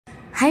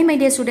Hi my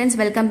dear students,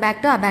 welcome back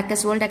to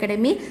Abacus World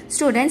Academy.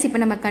 Students, இப்போ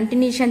நம்ம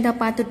continuation தான்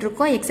பார்த்துட்டு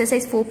இருக்கோம்.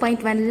 Exercise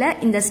 4.1ல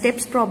இந்த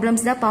steps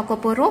problems தான் பார்க்க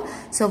போறோம்.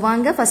 So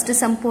வாங்க first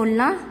sum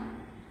போடலாம்.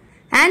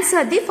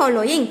 Answer the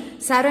following.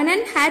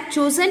 Saranan had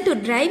chosen to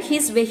drive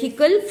his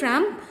vehicle from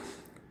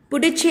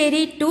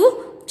Puducherry to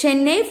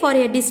Chennai for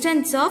a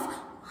distance of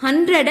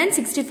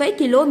 165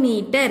 km.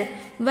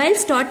 While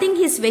starting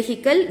his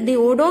vehicle, the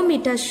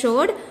odometer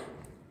showed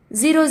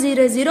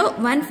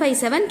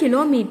 0,00157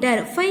 km.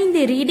 Find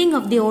the reading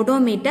of the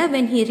odometer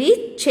when he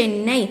reached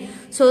Chennai.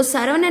 So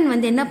Saravanan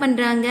வந்து என்ன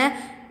பண்றாங்க,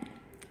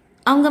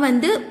 அவங்க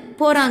வந்து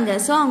போறாங்க.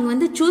 So அவங்க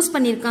வந்து choose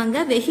பண்ணிருக்காங்க,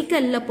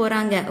 வெஹிக்கல்ல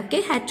போறாங்க.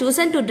 Okay, had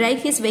chosen to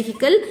drive his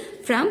vehicle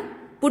from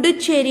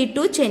Puducherry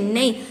to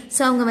Chennai. So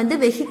அவங்க வந்து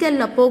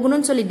வெஹிக்கல்ல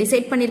போகணும்னு சொல்லி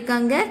டிசைட்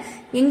பண்ணிருக்காங்க.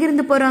 எங்க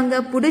இருந்து போறாங்க?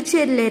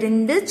 புதுச்சேரியில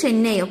இருந்து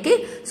சென்னை. ஓகே,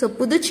 சோ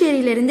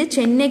புதுச்சேரியில இருந்து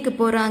சென்னைக்கு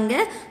போறாங்க.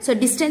 சோ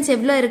டிஸ்டன்ஸ்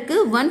எவ்வளவு இருக்கு?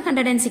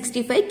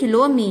 165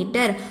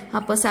 கிலோமீட்டர்.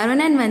 அப்போ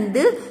சரவணன்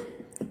வந்து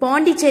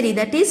பாண்டிச்சேரி,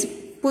 தட் இஸ்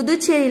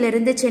புதுச்சேரியில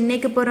இருந்து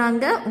சென்னைக்கு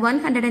போறாங்க.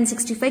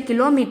 165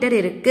 கிலோமீட்டர்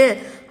இருக்கு.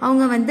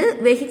 அவங்க வந்து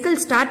வெஹிக்கிள்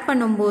ஸ்டார்ட்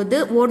பண்ணும்போது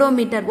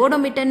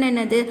ஓடோமீட்டர்னு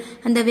என்னது?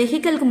 அந்த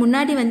வெஹிக்கிளுக்கு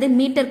முன்னாடி வந்து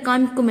மீட்டர்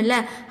காமிக்கும் இல்ல,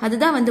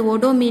 அதுதான் வந்து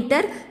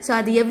ஓடோமீட்டர். ஸோ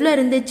அது எவ்வளோ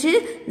இருந்துச்சு?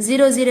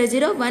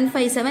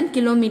 0,00157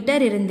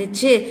 கிலோமீட்டர்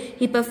இருந்துச்சு.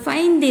 இப்போ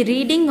find the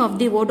reading of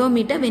the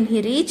odometer when he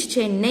reach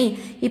Chennai.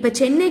 இப்போ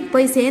சென்னைக்கு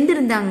போய்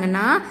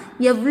சேர்ந்துருந்தாங்கன்னா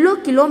எவ்வளோ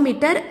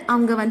கிலோமீட்டர்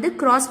அவங்க வந்து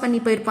கிராஸ் பண்ணி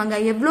போயிருப்பாங்க,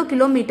 எவ்வளோ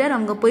கிலோமீட்டர்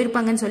அவங்க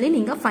போயிருப்பாங்கன்னு சொல்லி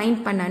நீங்க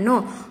ஃபைண்ட்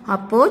பண்ணணும்.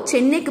 அப்போ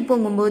சென்னைக்கு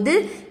போகும்போது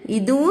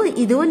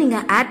இதுவும் நீங்க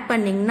ஆட்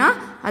பண்ணீங்கன்னா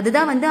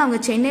அதுதான் வந்து அவங்க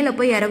சென்னையில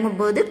போய் இறங்கும்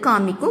போது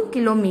காமிக்கும்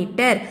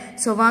கிலோமீட்டர்.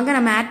 சோ வாங்க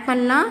நம்ம ஆட்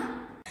பண்ணலாம்.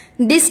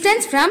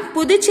 Distance from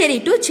Puducherry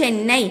to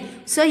Chennai.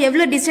 So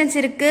எவ்வளவு டிஸ்டன்ஸ்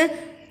இருக்கு?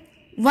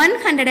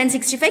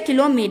 165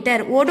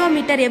 கிலோமீட்டர்.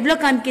 ஓடோமீட்டர்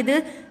எவ்வளவு காமிக்குது?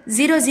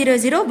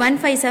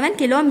 0,00157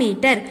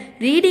 kilometre.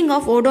 Reading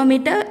of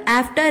odometer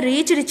after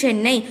reach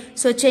Chennai.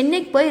 So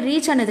சென்னைக்கு போய்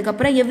ரீச் ஆனதுக்கு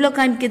அப்புறம் எவ்வளோ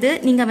காமிக்குது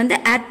நீங்க வந்து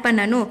ஆட்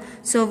பண்ணணும்.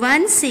 So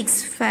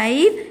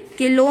 165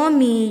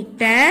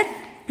 kilometre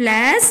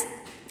plus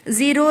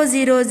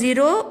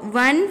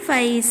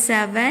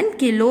 0,00157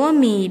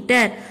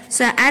 kilometre.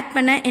 So add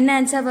பண்ண என்ன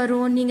ஆன்சர்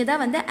வரும்? நீங்க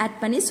தான் வந்து ஆட்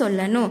பண்ணி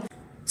சொல்லணும்.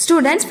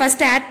 ஸ்டூடெண்ட்ஸ்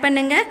ஃபர்ஸ்ட் ஆட்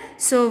பண்ணுங்க.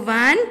 So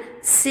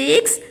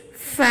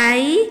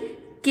 165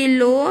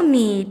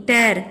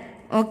 kilometre.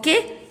 ஓகே,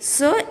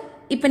 ஸோ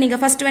இப்போ நீங்க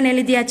ஃபர்ஸ்ட் ஒன்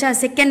எழுதியாச்சா?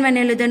 செகண்ட் ஒன்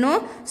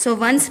எழுதணும். So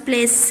 1s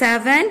place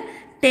 7,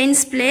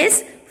 10s place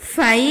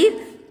 5,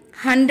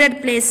 100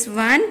 place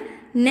 1,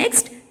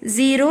 next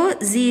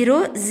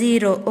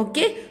 0,0,0.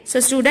 Okay, so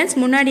students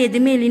முன்னாடி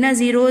எதுவுமே இல்லைன்னா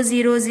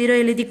 0,0,0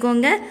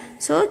 எழுதிக்கோங்க.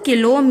 So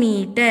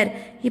kilometre.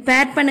 இப்போ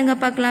ஆட் பண்ணுங்க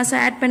பார்க்கலாம். ஸோ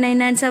ஆட் பண்ண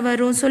என்ன ஆன்சர்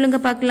வரும் சொல்லுங்க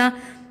பார்க்கலாம்.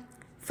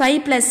 5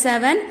 plus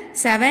 7,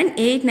 7,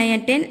 8, 9,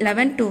 10,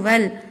 11,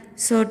 12.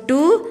 So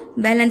 2,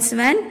 balance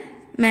 1,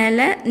 மேல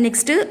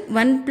next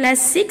 1 plus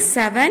 6,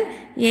 7,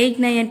 8,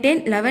 9, 10,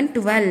 11,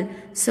 12.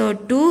 So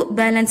 2,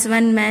 balance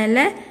 1 மேல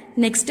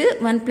next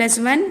 1 plus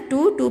 1, 2,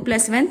 2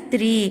 plus 1,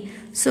 3.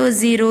 So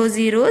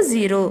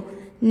 0,0,0.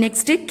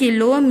 next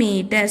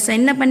kilometre. So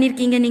என்ன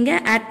பண்ணிருக்கீங்க நீங்க?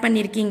 ஆட்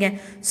பண்ணிருக்கீங்க.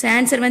 So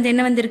ஆன்சர் வந்து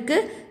என்ன வந்திருக்கு?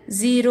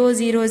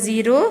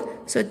 0,0,0.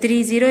 So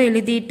 30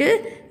 எழுதிட்டு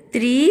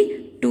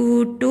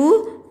 322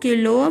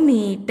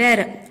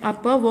 கிலோமீட்டர்.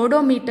 அப்போ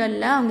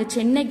ஓடோமீட்டர்ல அவங்க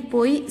சென்னைக்கு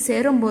போய்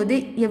சேரும்போது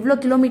எவ்வளோ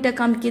கிலோமீட்டர்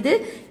காமிக்குது?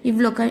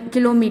 இவ்வளோ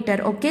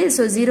கிலோமீட்டர். ஓகே,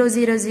 ஸோ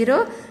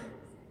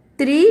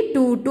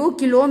 0,00322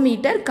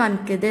 கிலோமீட்டர்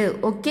காமிக்குது.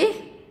 Okay.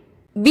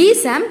 B.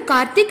 Sam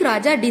Karthik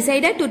Raja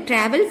decided to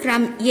travel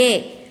from A.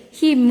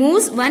 He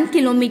moves 1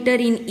 kilometer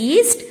in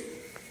east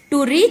to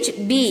reach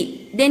B.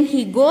 Then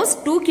he goes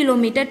 2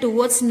 kilometer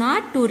towards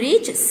north to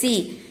reach C.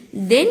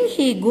 Then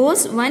he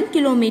goes 1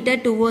 kilometer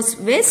towards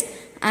west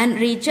and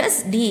reaches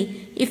D.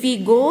 If he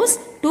goes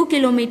 2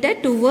 kilometer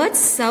towards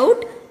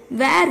south,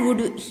 where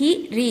would he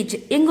reach?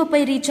 எங்க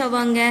போய் reach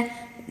ஆவாங்க?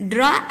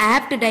 Draw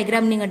apt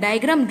diagram. நீங்க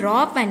diagram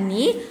draw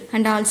பண்ணி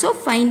and also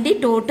find the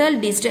total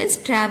distance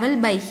travel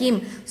by him.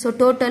 So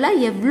total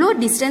எவ்வளோ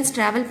distance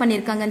travel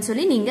பண்ணிருக்காங்கன்னு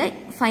சொல்லி நீங்க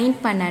find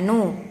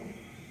பண்ணணும்.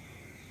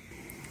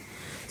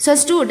 So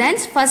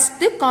students,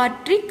 first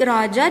Karthik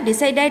Raja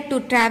decided to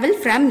travel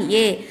from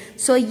A.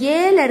 So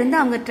Aல இருந்து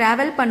அவங்க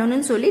travel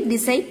பண்ணணும்னு சொல்லி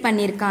டிசைட்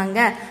பண்ணிருக்காங்க.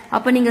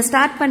 அப்ப நீங்க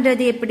ஸ்டார்ட்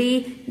பண்றது எப்படி?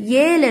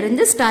 Aல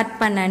இருந்து ஸ்டார்ட்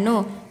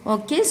பண்ணணும்.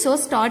 Okay, so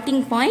starting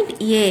point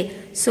A.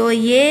 So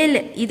A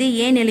இது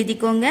ஏன்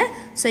எழுதிக்கோங்க.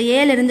 So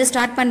Aல இருந்து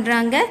ஸ்டார்ட்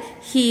பண்றாங்க.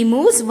 He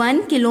moves 1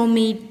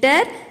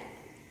 kilometer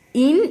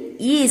in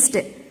east.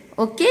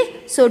 Okay,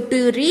 so to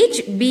reach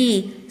B.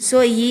 So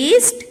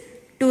east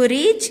to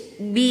reach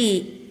B.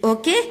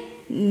 Okay.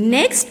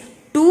 Next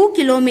 2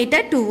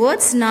 kilometer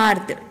towards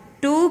north.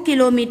 2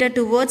 kilometer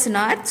towards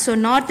north. So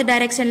north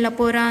direction la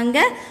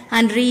poranga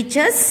and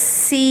reaches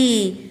C.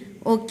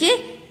 Okay.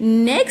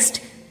 Next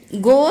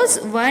goes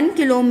 1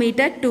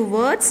 kilometer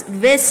towards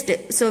west.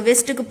 So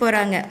west ku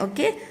poranga.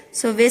 Okay.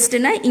 So west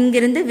na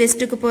ingirundu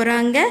west ku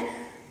poranga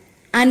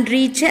and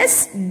reaches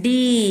D.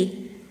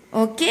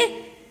 Okay.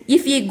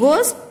 If he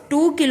goes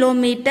 2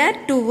 kilometer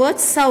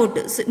towards south,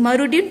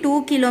 மறுபடியும் 2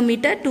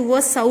 kilometer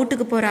towards south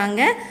க்கு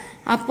போறாங்க.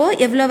 அப்போ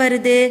எவ்வளோ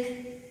வருது?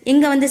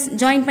 எங்கே வந்து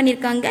join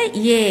பண்ணியிருக்காங்க?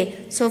 ஏ.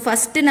 So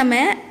first நம்ம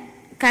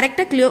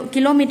கரெக்டாக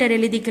கிலோமீட்டர்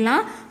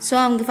எழுதிக்கலாம். ஸோ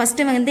அவங்க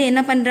ஃபஸ்ட்டு வந்து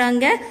என்ன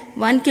பண்ணுறாங்க?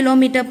 1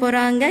 கிலோமீட்டர்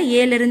போகிறாங்க.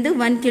 ஏலேருந்து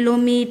 1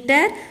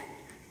 kilometre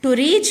to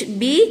reach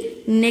B.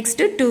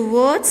 Next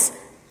towards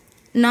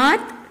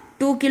north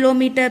 2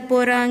 kilometre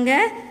போகிறாங்க.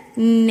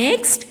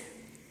 நெக்ஸ்ட்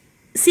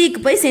சிக்கு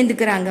போய்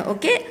சேர்ந்துக்கிறாங்க.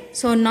 ஓகே,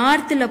 ஸோ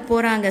நார்த்தில்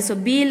போகிறாங்க. ஸோ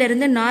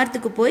பியிலேருந்து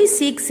நார்த்துக்கு போய்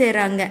சிக்கு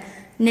சேர்றாங்க.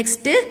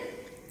 நெக்ஸ்ட்டு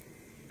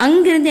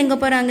அங்கிருந்து எங்கே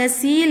போகிறாங்க?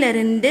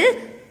 சியிலேருந்து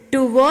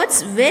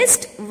towards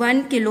west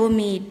 1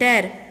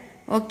 kilometre.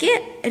 Okay,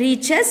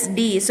 reaches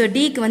D. So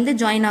டிக்கு வந்து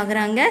ஜாயின்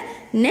ஆகுறாங்க.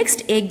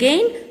 Next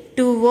again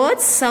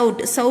towards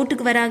south.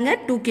 சவுத்துக்கு வராங்க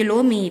 2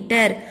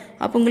 கிலோமீட்டர்.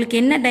 அப்போ உங்களுக்கு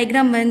என்ன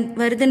டயக்ராம்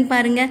வருதுன்னு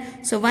பாருங்க.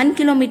 ஸோ 1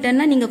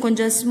 கிலோமீட்டர்னா நீங்கள்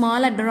கொஞ்சம்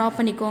ஸ்மாலாக ட்ரா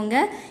பண்ணிக்கோங்க.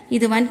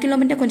 இது 1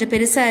 கிலோமீட்டர் கொஞ்சம்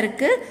பெருசாக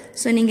இருக்குது.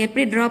 ஸோ நீங்கள்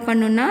எப்படி ட்ரா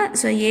பண்ணணும்னா,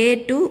 so A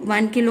to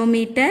 1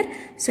 kilometre.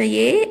 So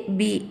A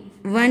B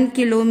 1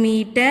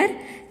 kilometre.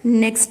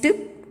 Next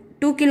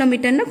 2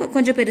 கிலோமீட்டர்னா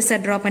கொஞ்சம் பெருசாக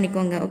ட்ரா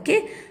பண்ணிக்கோங்க. Okay,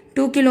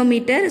 2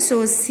 kilometre. So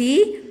C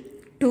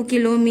 2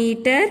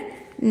 kilometre.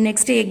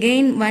 Next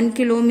again 1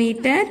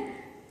 kilometre.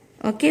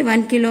 Okay,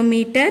 1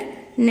 kilometre.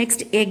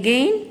 Next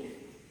again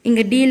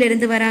இங்கே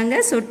டியிலிருந்து வராங்க.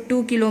 So 2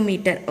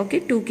 kilometre. Okay,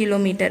 2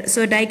 kilometre.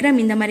 So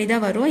diagram இந்த மாதிரி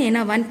தான் வரும்.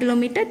 ஏன்னா 1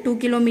 kilometre, 2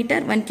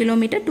 kilometre, 1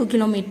 kilometre, 2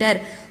 kilometre.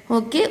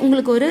 Okay,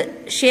 உங்களுக்கு ஒரு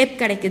ஷேப்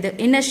கிடைக்குது.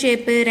 என்ன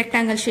ஷேப்பு?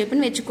 ரெக்டாங்கல்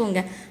ஷேப்புன்னு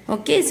வச்சுக்கோங்க.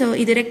 ஓகே, ஸோ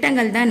இது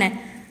ரெக்டாங்கல் தானே.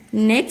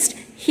 நெக்ஸ்ட்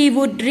he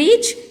would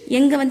reach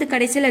எங்கே வந்து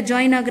கடைசியில்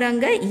ஜாயின்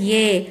ஆகுறாங்க?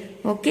 ஏ.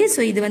 ஓகே, ஸோ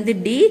இது வந்து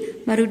டி.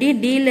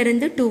 மறுபடியும்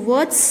டியிலிருந்து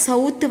டுவோர்ட்ஸ்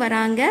சவுத்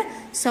வராங்க.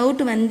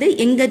 சவுத் வந்து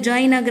எங்கே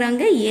ஜாயின்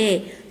ஆகுறாங்க? ஏ.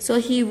 So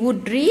he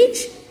would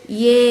reach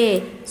A.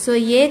 So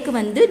ஏக்கு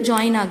வந்து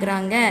ஜாயின்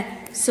ஆகுறாங்க.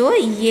 ஸோ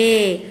ஏ.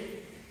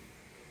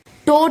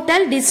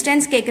 டோட்டல்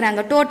டிஸ்டன்ஸ்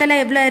கேட்குறாங்க.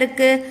 டோட்டலாக எவ்வளோ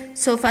இருக்குது?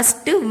 So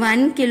first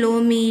 1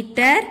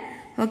 kilometre.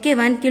 Okay,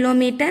 1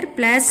 kilometre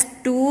plus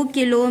 2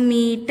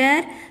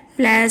 kilometre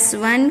plus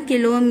 1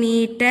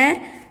 kilometre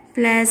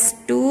plus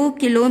 2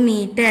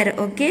 kilometre.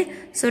 Okay,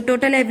 so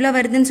டோட்டலாக எவ்வளோ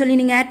வருதுன்னு சொல்லி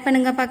நீங்கள் ஆட்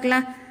பண்ணுங்க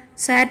பார்க்கலாம்.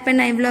 ஸோ ஆட்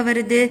பண்ணால் எவ்வளோ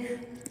வருது?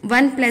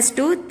 1 +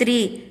 2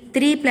 3,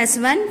 3 +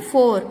 1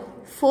 4,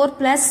 4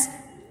 +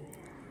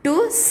 2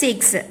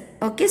 6.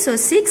 Okay, so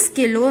 6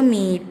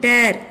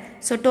 kilometre.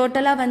 ஸோ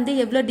டோட்டலாக வந்து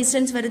எவ்வளோ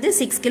டிஸ்டன்ஸ் வருது?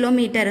 6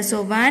 kilometre. So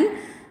 1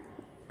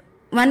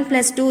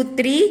 + 2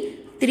 3,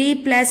 3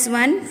 +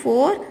 1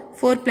 4,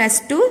 4 +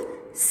 2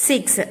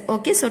 6.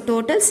 Okay, so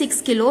total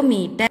 6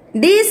 kilometer.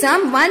 D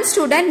sum, one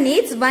student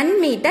needs 1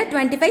 meter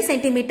 25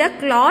 centimeter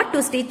cloth to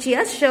stitch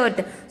a shirt.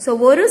 So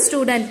ஒரு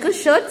ஸ்டூடெண்ட்க்கு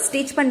ஷர்ட்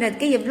ஸ்டிச்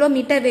பண்றதுக்கு எவ்வளோ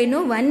மீட்டர்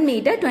வேணும்? 1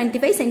 meter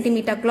 25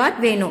 centimeter cloth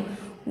வேணும்.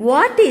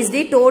 What is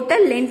the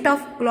total length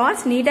of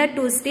cloths needed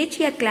to stitch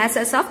a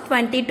classes of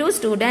 22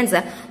 students?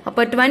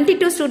 அப்போ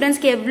 22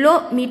 ஸ்டூடெண்ட்ஸ்க்கு எவ்வளோ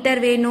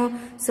metre வேணும்?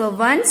 So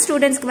 1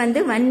 ஸ்டூடெண்ட்ஸ்க்கு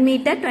வந்து 1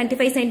 meter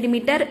 25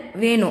 centimeter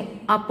வேணும்.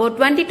 அப்போ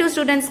 22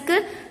 ஸ்டூடெண்ட்ஸ்க்கு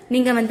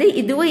நீங்கள் வந்து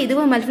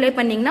இதுவும் மல்டிப்ளை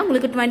பண்ணீங்கன்னா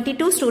உங்களுக்கு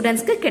 22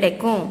 ஸ்டூடெண்ட்ஸ்க்கு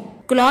கிடைக்கும்.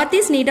 Cloth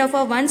is needed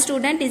for 1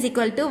 student is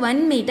equal to 1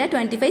 meter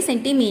 25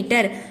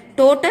 centimeter.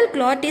 Total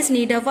cloth is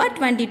needed for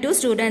 22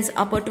 students.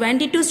 அப்போ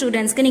 22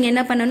 ஸ்டூடெண்ட்ஸ்க்கு நீங்கள்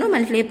என்ன பண்ணணும்?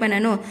 மல்டிப்ளை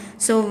பண்ணணும்.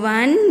 So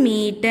 1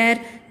 meter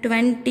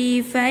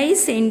 25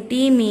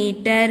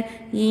 centimeter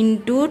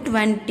into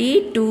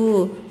 22.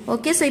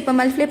 Okay, so இப்போ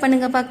மல்டிப்ளை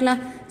பண்ணுங்க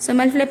பார்க்கலாம். ஸோ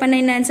மல்டிப்ளை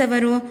பண்ண என்ன ஆன்சர்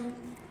வரும்?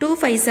 2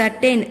 5s are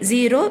 10,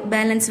 0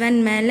 பேலன்ஸ்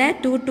 1 மேலே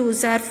 2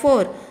 2s are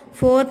 4,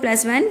 4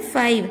 + 1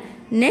 5,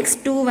 next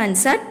 2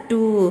 1s are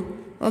 2.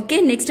 Okay,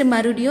 next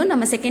மறுபடியும்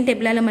நம்ம செகண்ட்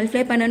டேபிளால்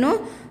மல்டிப்ளை பண்ணணும்.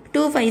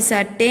 2 5s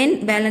are 10,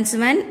 balance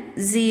 1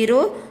 0,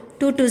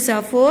 2 2s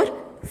are 4,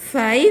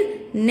 5,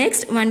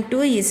 next 1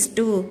 2 is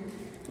 2.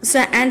 So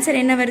answer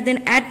என்ன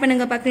வருதுன்னு ஆட்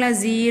பண்ணுங்க பார்க்கலாம்.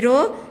 0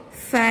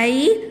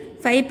 5,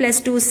 5 +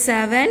 2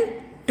 7,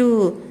 2.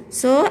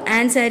 So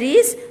answer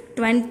is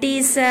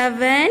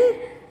 27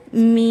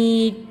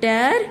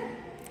 meter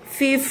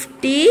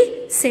 50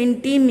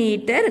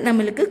 centimeter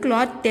நம்மளுக்கு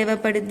cloth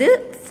தேவைப்படுது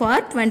for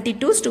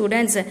 22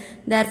 students.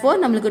 therefore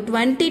நம்மளுக்கு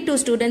 22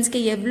 studentsக்கு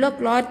எவ்வளோ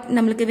cloth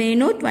நம்மளுக்கு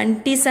வேணும்?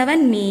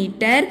 27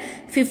 meter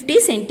 50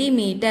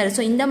 centimeter.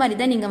 ஸோ இந்த மாதிரி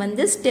தான் நீங்கள்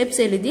வந்து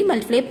ஸ்டெப்ஸ் எழுதி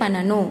மல்டிப்ளை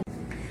பண்ணணும்.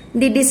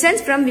 The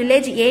distance from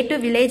village A to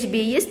village B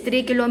is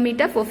 3 km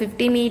for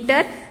 50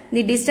 meter.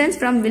 The distance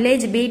from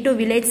village B to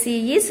village C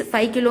is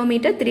 5 km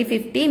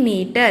 350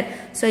 meter.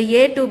 So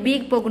A to B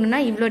போகணும்னா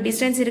இவ்வளோ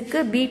distance இருக்கு,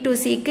 B to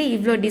C க்கு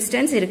இவ்வளோ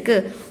distance இருக்கு.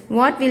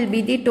 What will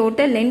be the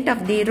total length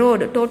of the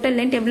road? Total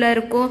length எவ்வளோ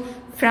இருக்கும்?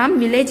 From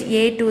village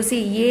A to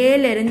C,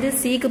 Aல இருந்து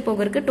C க்கு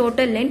போகிறதுக்கு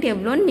total length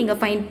எவ்வளோன்னு நீங்கள்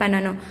ஃபைண்ட்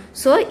பண்ணணும்.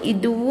 So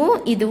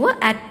இதுவும்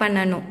ஆட்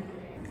பண்ணணும்.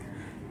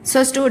 So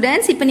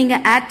students, இப்போ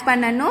நீங்கள் ஆட்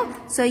பண்ணணும்.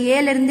 So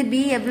Aல இருந்து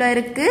B எவ்வளோ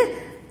இருக்கு?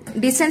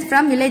 Distance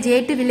from village A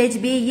to village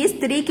B is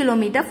 3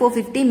 km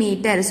 450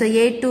 meter. So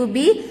A to B,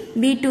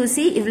 B to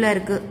C இவ்வளோ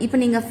இருக்கு. இப்போ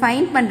நீங்கள்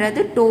ஃபைண்ட்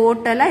பண்ணுறது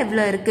டோட்டலாக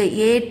எவ்வளோ இருக்கு?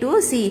 A to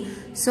C.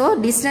 So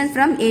distance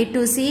from A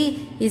to C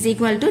is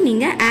equal to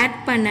நீங்கள் ஆட்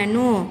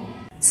பண்ணணும்.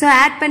 So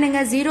ஆட் பண்ணுங்க.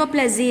 0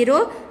 + 0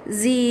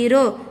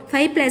 0,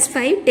 5 +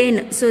 5 10.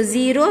 So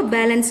 0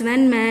 பேலன்ஸ்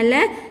 1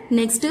 மேலே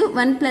Next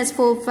 1 plus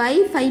 4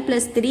 5, 5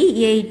 plus 3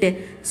 8.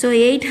 So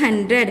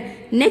 800.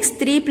 Next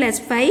 3 plus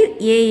 5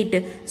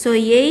 8. So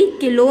 8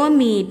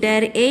 kilometer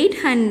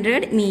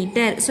 800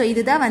 meter. So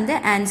இதுதான் வந்து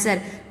answer.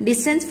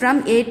 Distance from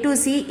A to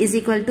C is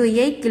equal to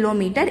 8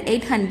 kilometer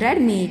 800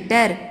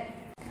 meter.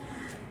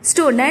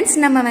 Students,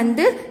 நம்ம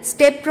வந்து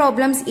step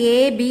problems A,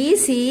 B,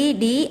 C,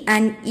 D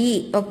and E.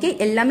 Okay,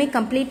 எல்லாமே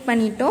complete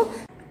பண்ணிட்டோம்.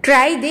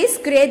 Try this,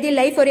 create the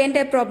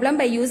life-oriented problem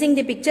by using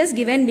the pictures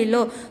given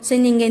below. So,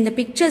 நீங்க இந்த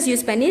pictures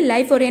use பண்ணி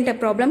life-oriented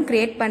problem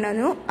create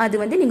பண்ணணும். அது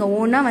வந்து நீங்க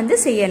ஓனா வந்து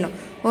செய்யணும்.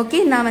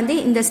 Okay, நான் வந்து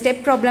இந்த step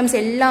problems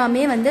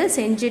எல்லாமே வந்து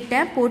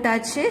செஞ்சிட்டேன்,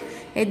 போட்டாச்சு.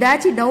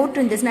 ஏதாச்சும் டவுட்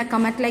இருந்துச்சுன்னா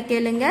கமெண்ட்ல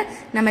கேளுங்க.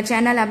 நம்ம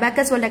channel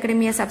Abacus World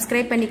Academy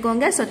subscribe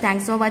பண்ணிக்கோங்க. So,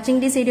 thanks for watching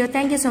this video.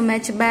 Thank you so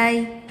much.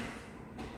 Bye.